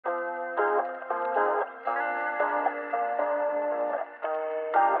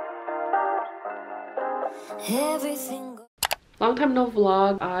Everything. Long time no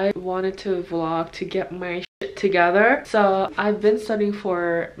vlog. I wanted to vlog to get my shit together. So I've been studying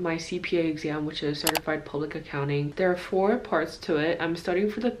for my CPA exam, which is Certified Public Accounting. There are 4 parts to it. I'm studying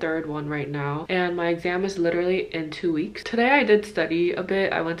for the 3rd one right now, and my exam is literally in 2 weeks. Today I did study a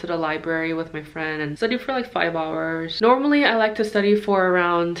bit. I went to the library with my friend and studied for like 5 hours. Normally I like to study for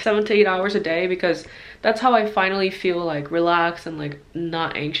around 7 to 8 hours a day because that's how I finally feel like relaxed and like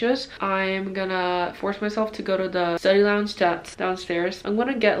not anxious. I'm gonna force myself to go to the study lounge that's downstairs. I'm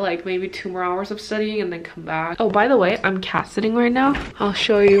gonna get like maybe 2 more hours of studying and then come back. Oh, by the way, I'm cat sitting right now. I'll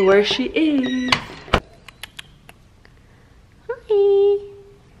show you where she is. Hi.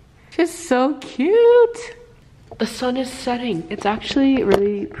 She's so cute. The sun is setting. It's actually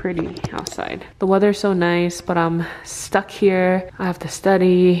really pretty outside. The weather's so nice, but I'm stuck here. I have to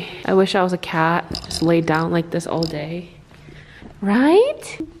study. I wish I was a cat. Just lay down like this all day.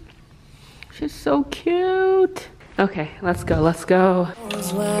 Right? She's so cute. Okay, let's go, let's go.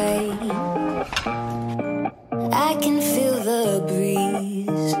 I can feel the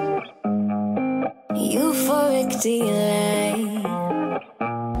breeze. Euphoric delight.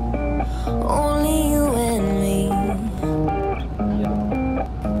 Only you and me.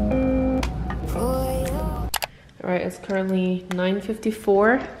 Alright, it's currently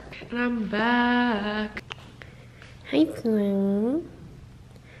 9:54 and I'm back. Hi, Blue.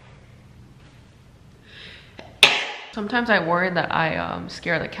 Sometimes I worry that I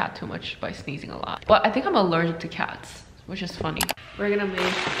scare the cat too much by sneezing a lot. But I think I'm allergic to cats, which is funny. We're gonna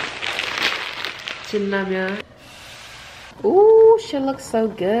make 진라면. Ooh, she looks so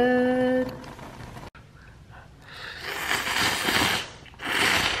good.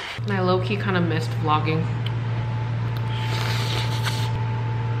 I low-key kind of missed vlogging.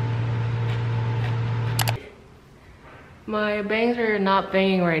 My bangs are not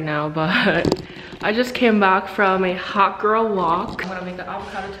banging right now, but I just came back from a hot girl walk. I'm gonna make an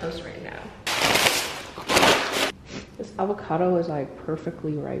avocado toast right now. This avocado is like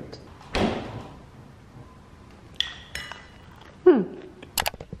perfectly ripe.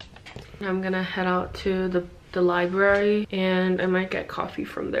 I'm gonna head out to the library and I might get coffee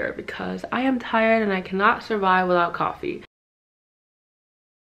from there because I am tired and I cannot survive without coffee.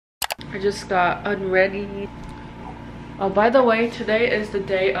 I just got unready. Oh, by the way, today is the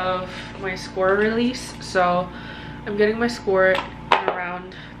day of my score release, so I'm getting my score in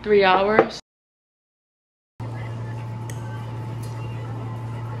around 3 hours.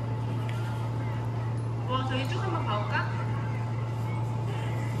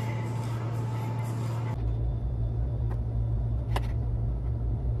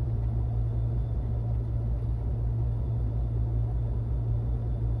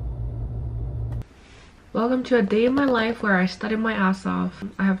 Welcome to a day in my life where I studied my ass off.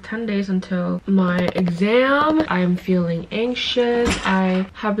 I have 10 days until my exam. I'm feeling anxious. I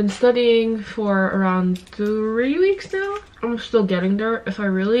have been studying for around 3 weeks now. I'm still getting there. If I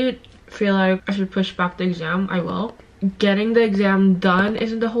really feel like I should push back the exam, I will. Getting the exam done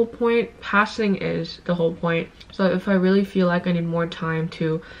isn't the whole point. Passing is the whole point. So if I really feel like I need more time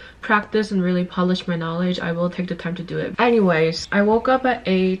to practice and really polish my knowledge, I will take the time to do it. Anyways, I woke up at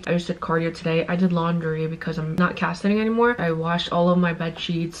 8. I just did cardio today. I did laundry because I'm not casting anymore. I washed all of my bed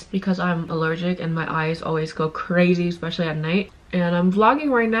sheets because I'm allergic and my eyes always go crazy, especially at night. And I'm vlogging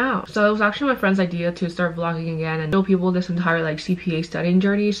right now. So it was actually my friend's idea to start vlogging again and show people this entire like CPA studying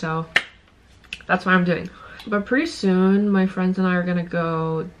journey, so that's what I'm doing. But pretty soon my friends and I are gonna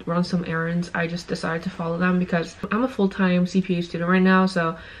go run some errands. I just decided to follow them because I'm a full-time CPA student right now,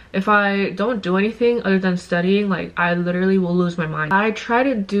 so if I don't do anything other than studying, like I literally will lose my mind. I try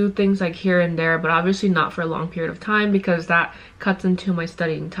to do things like here and there, but obviously not for a long period of time because that cuts into my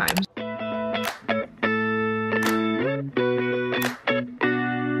studying time.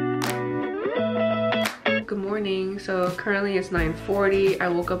 Good morning. So currently it's 9:40. I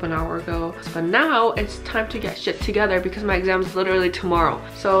woke up an hour ago, but now it's time to get shit together because my exam is literally tomorrow.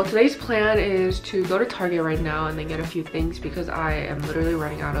 So today's plan is to go to Target right now and then get a few things because I am literally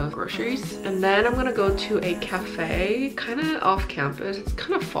running out of groceries. And then I'm gonna go to a cafe kind of off campus. It's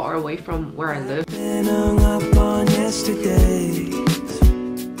kind of far away from where I live.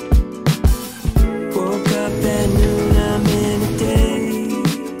 Woke up at noon, I'm in a daze.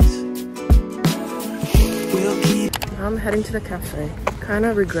 I'm heading to the cafe. Kind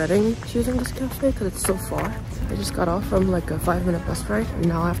of regretting choosing this cafe because it's so far. I just got off from like a 5-minute bus ride and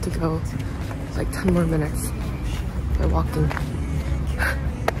now I have to go like 10 more minutes by walking.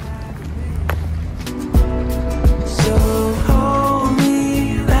 So hold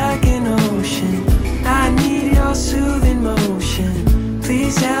me like an ocean. I need your soothing motion.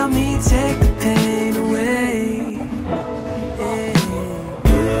 Please help me take the pain away.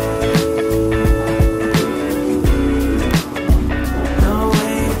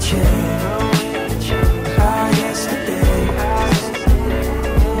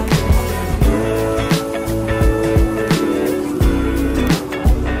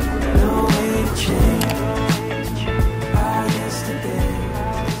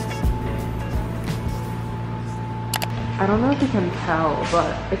 I don't know if you can tell,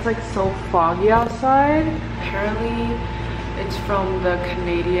 but it's like so foggy outside. Apparently it's from the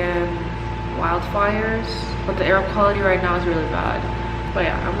Canadian wildfires, but the air quality right now is really bad. But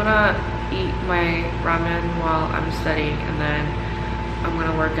yeah, I'm gonna eat my ramen while I'm studying, and then I'm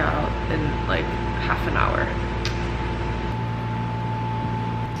gonna work out in like half an hour.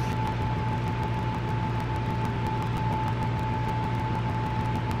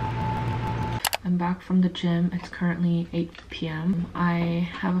 I'm back from the gym. It's currently 8 p.m. I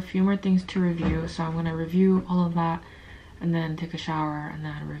have a few more things to review, so I'm gonna review all of that and then take a shower and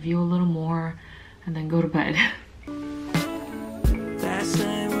then review a little more and then go to bed. Last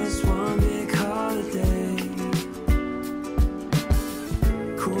night was one big holiday.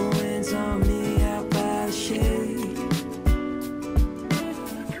 Cool winds on me out by the shade.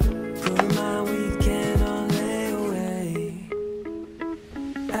 Put my weekend on layaway.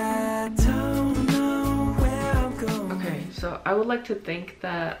 I don't know where I'm going. Okay, so I would like to think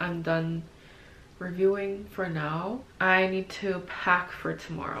that I'm done reviewing for now. I need to pack for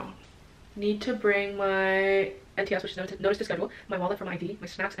tomorrow. Need to bring my NTS, which is notice to schedule, my wallet for my ID, my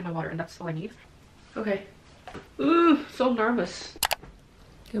snacks, and my water, and that's all I need. Okay. Ooh, so nervous.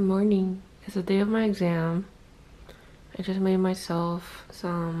 Good morning. It's the day of my exam. I just made myself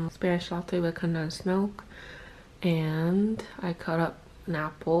some Spanish latte with condensed milk, and I cut up an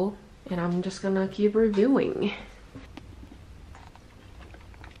apple, and I'm just gonna keep reviewing.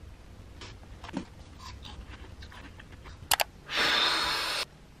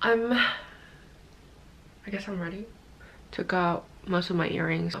 I guess I'm ready. Took out most of my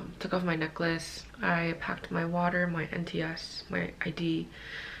earrings, took off my necklace, I packed my water, my NTS, my ID,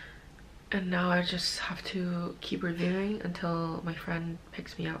 and now I just have to keep reviewing until my friend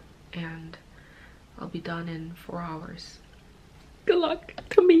picks me up, and I'll be done in 4 hours. Good luck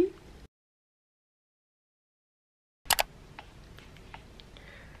to me.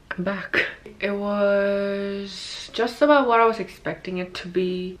 I'm back. It was just about what I was expecting it to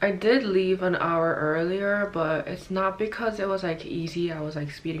be. I did leave an hour earlier, but it's not because it was like easy, I was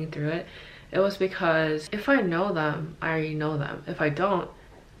like speeding through it. It was because if I know them, I already know them. If I don't,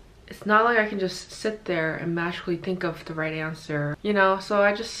 it's not like I can just sit there and magically think of the right answer, you know? So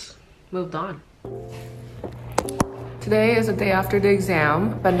I just moved on. Today is the day after the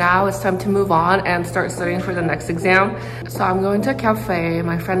exam, but now it's time to move on and start studying for the next exam. So I'm going to a cafe.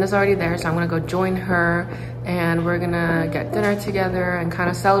 My friend is already there, so I'm gonna go join her, and we're gonna get dinner together and kind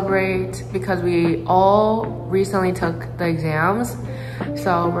of celebrate because we all recently took the exams.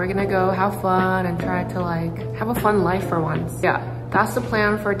 So we're gonna go have fun and try to like have a fun life for once. Yeah, that's the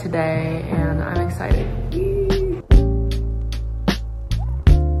plan for today, and I'm excited.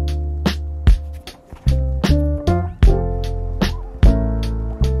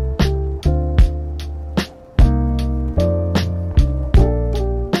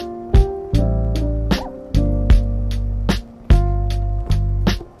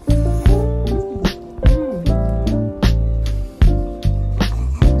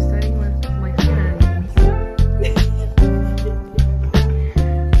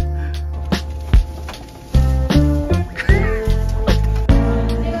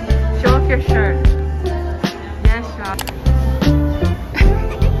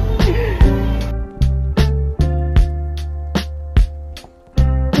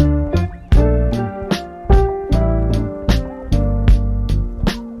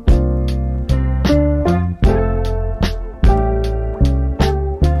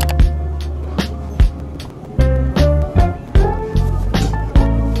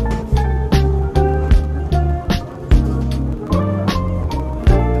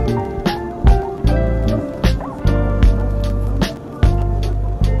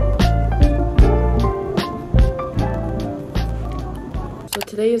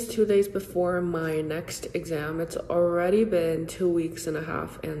 Today is 2 days before my next exam. It's already been 2.5 weeks and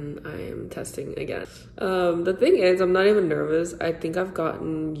I am testing again. The thing is, I'm not even nervous. I think I've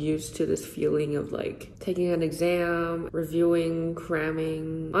gotten used to this feeling of like taking an exam, reviewing,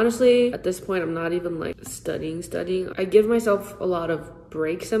 cramming. Honestly, at this point, I'm not even like studying. I give myself a lot of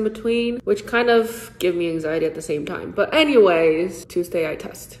breaks in between, which kind of give me anxiety at the same time. But anyways, Tuesday I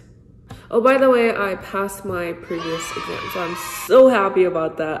test. Oh, by the way, I passed my previous exam, so I'm so happy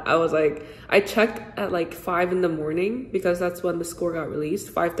about that. I checked at like 5 in the morning because that's when the score got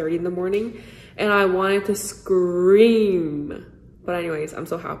released, 5:30 in the morning, and I wanted to scream. But anyways, I'm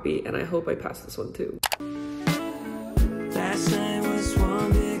so happy, and I hope I pass this one too. Last night was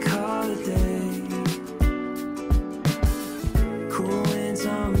one big holiday. Cool winds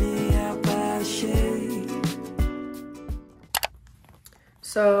on me out by the shade.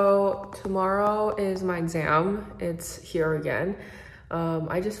 So tomorrow is my exam. It's here again.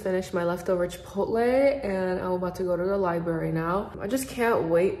 I just finished my leftover Chipotle and I'm about to go to the library now. I just can't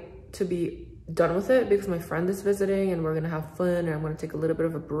wait to be done with it because my friend is visiting and we're gonna have fun and I'm gonna take a little bit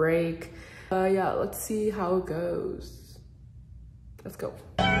of a break. Yeah, let's see how it goes. Let's go.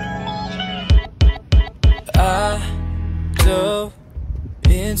 I dove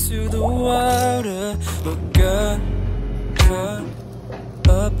into the water, look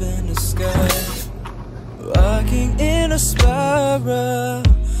up in the sky, walking in a spiral,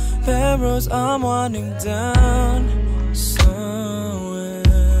 barrels I'm winding down somewhere.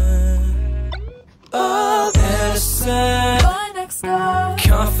 Oh, innocent,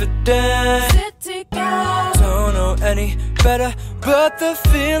 confident, don't know any better, but the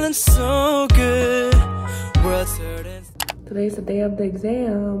feeling's so good. World's hurting. Today's the day of the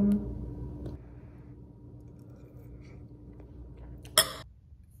exam.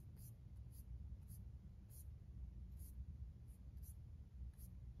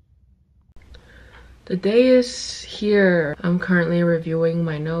 The day is here. I'm currently reviewing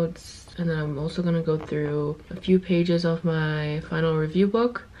my notes and then I'm also gonna go through a few pages of my final review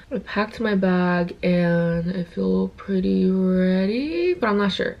book. I packed my bag and I feel pretty ready, but I'm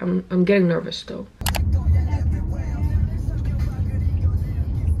not sure. I'm getting nervous though.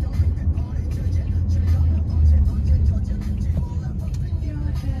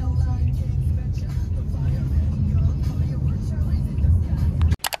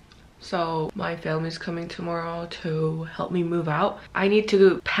 So my family's coming tomorrow to help me move out. I need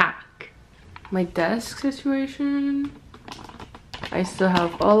to pack. My desk situation. I still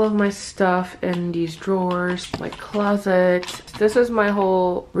have all of my stuff in these drawers, my closet. This is my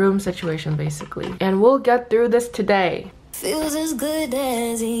whole room situation basically. And we'll get through this today. Feels as good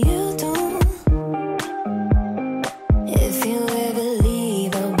as you do. If you ever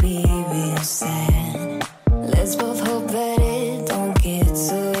leave, I'll be real sad. Let's both hope that it don't get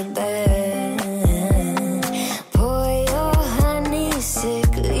so bad. Pour your honey,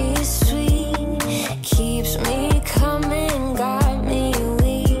 sickly sweet, keeps me coming, got me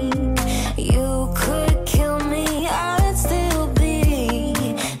weak. You could kill me, I'd still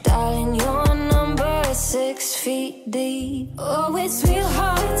be, darling, your number 6 feet deep. Oh, it's real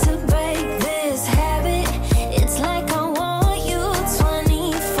hard to break this habit. It's like I want you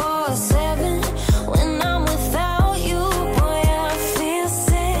 24/7. When I'm without you, boy, I feel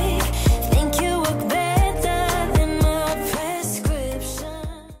sick. Think you work better than my prescription.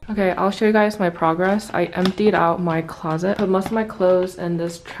 Okay, I'll show you guys my progress. I emptied out my closet, put most of my clothes in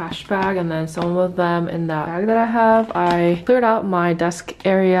this trash bag and then some of them in that bag that I have. I cleared out my desk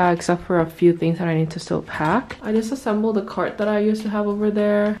area except for a few things that I need to still pack. I disassembled the cart that I used to have over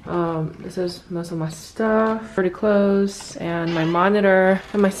there. This is most of my stuff, pretty clothes, and my monitor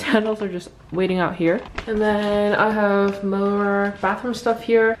and my sandals are just waiting out here. And then I have more bathroom stuff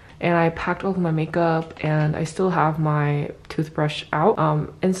here. And I packed all of my makeup and I still have my toothbrush out.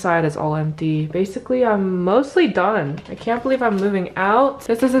 Inside is all empty. Basically, I'm mostly done. I can't believe I'm moving out.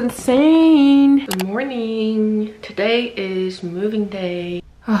 This is insane. Good morning. Today is moving day.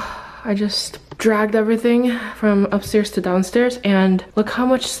 I just dragged everything from upstairs to downstairs and look how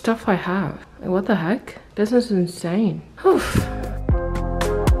much stuff I have. Like, what the heck? This is insane. Whew.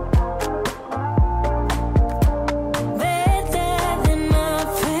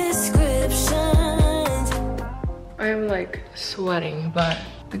 Like sweating, but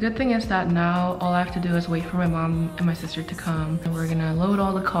the good thing is that now all I have to do is wait for my mom and my sister to come and we're gonna load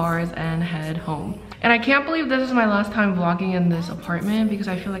all the cars and head home. And I can't believe this is my last time vlogging in this apartment because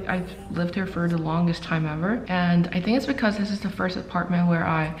I feel like I've lived here for the longest time ever, and I think it's because this is the first apartment where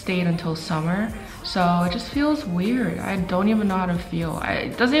I stayed until summer, so it just feels weird. I don't even know how to feel.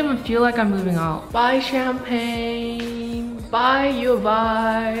 It doesn't even feel like I'm moving out. Bye Champagne, bye U of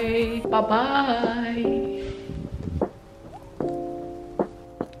I, bye bye.